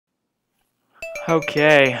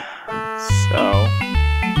Okay, so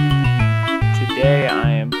today I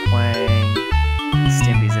am playing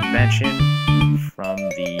Stimpy's Invention from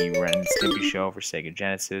the Ren and Stimpy show for Sega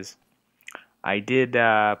Genesis. I did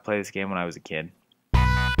play this game when I was a kid.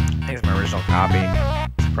 I think it's my original copy.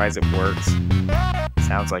 Surprised it works.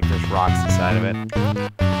 Sounds like there's rocks inside of it.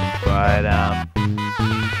 But I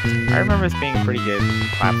remember this being a pretty good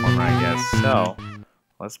platformer, I guess. So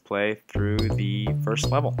let's play through the first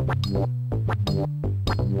level.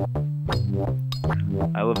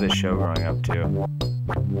 I love this show growing up too.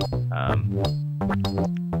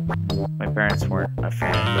 My parents weren't a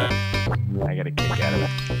fan, but I got a kick out of it.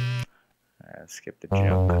 Alright, let's skip the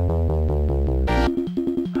joke.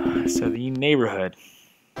 So the neighborhood,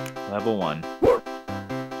 level 1. Alright,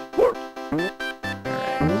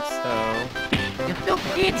 so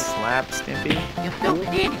slap Stimpy.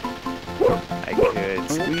 I could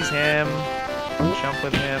squeeze him, jump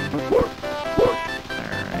with him.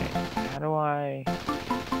 Alright, how do I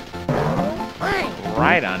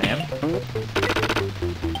ride on him?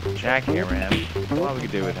 Jackhammer him. What we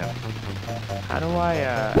could do with him? How do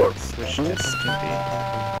I switch to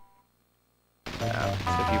Stimpy? So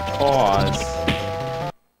if you pause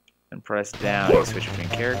and press down, you switch between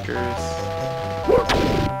characters.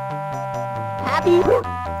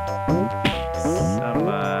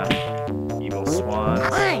 Some evil swans.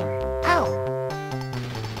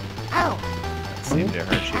 That seemed to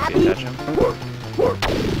hurt you if you touch him.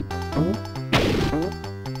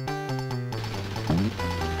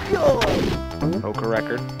 Poker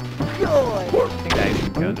record. I think that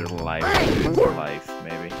actually goes to life. Life,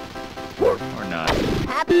 maybe. Or not.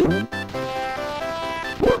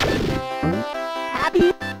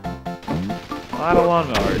 A lot of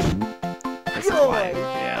lawnmowers. This is life,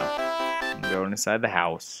 yeah. I'm going inside the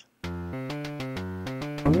house. And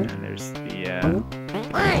there's the,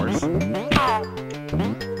 horse.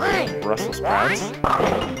 Brussels sprouts. I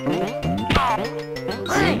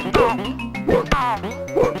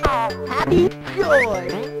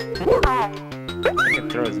can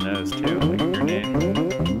throw his nose too, like a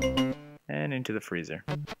grenade. And into the freezer.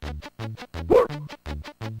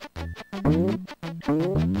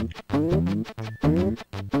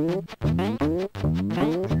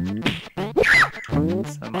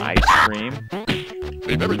 Some ice cream.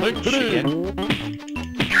 Chicken.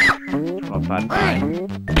 From a pot pie.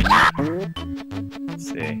 Let's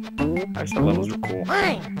see. I wish the levels were cool.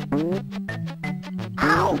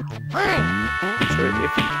 So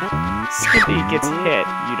if Stimpy gets hit,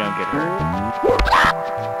 you don't get hurt.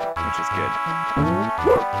 Which is good.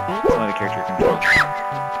 It's only the character control.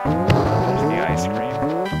 There's the ice cream.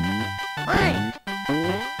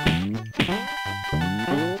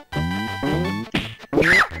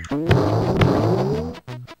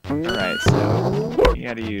 Alright, so you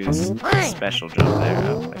gotta use special jump there.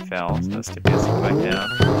 Oh, I fell, so Stimpy has to go back down.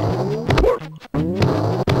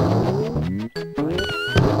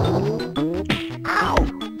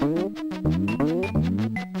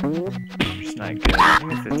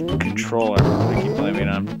 Controller. I'm gonna keep blaming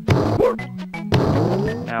on.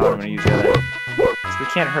 Now I'm gonna use the other. So we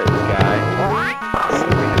can't hurt this guy. So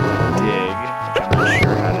we have to dig, which I'm not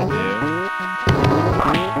sure how to do.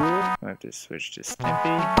 I have to switch to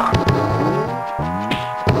Stimpy.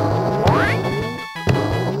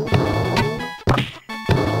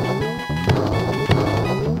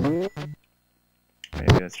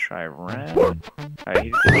 Maybe let's try Ren. Alright, he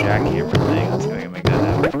did the jackhammer thing. Let's go make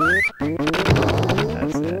that happen.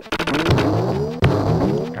 That's it.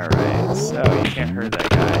 Alright, so you can't hurt that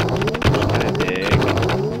guy. Just gotta dig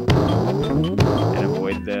and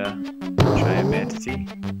avoid the giant manatee.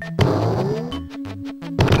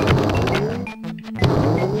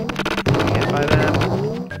 Hit by them.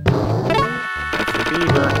 That's the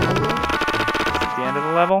beaver. Is it the end of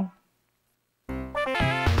the level?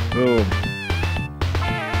 Boom.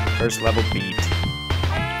 First level beat.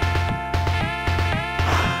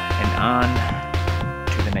 And on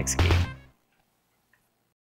to the next game.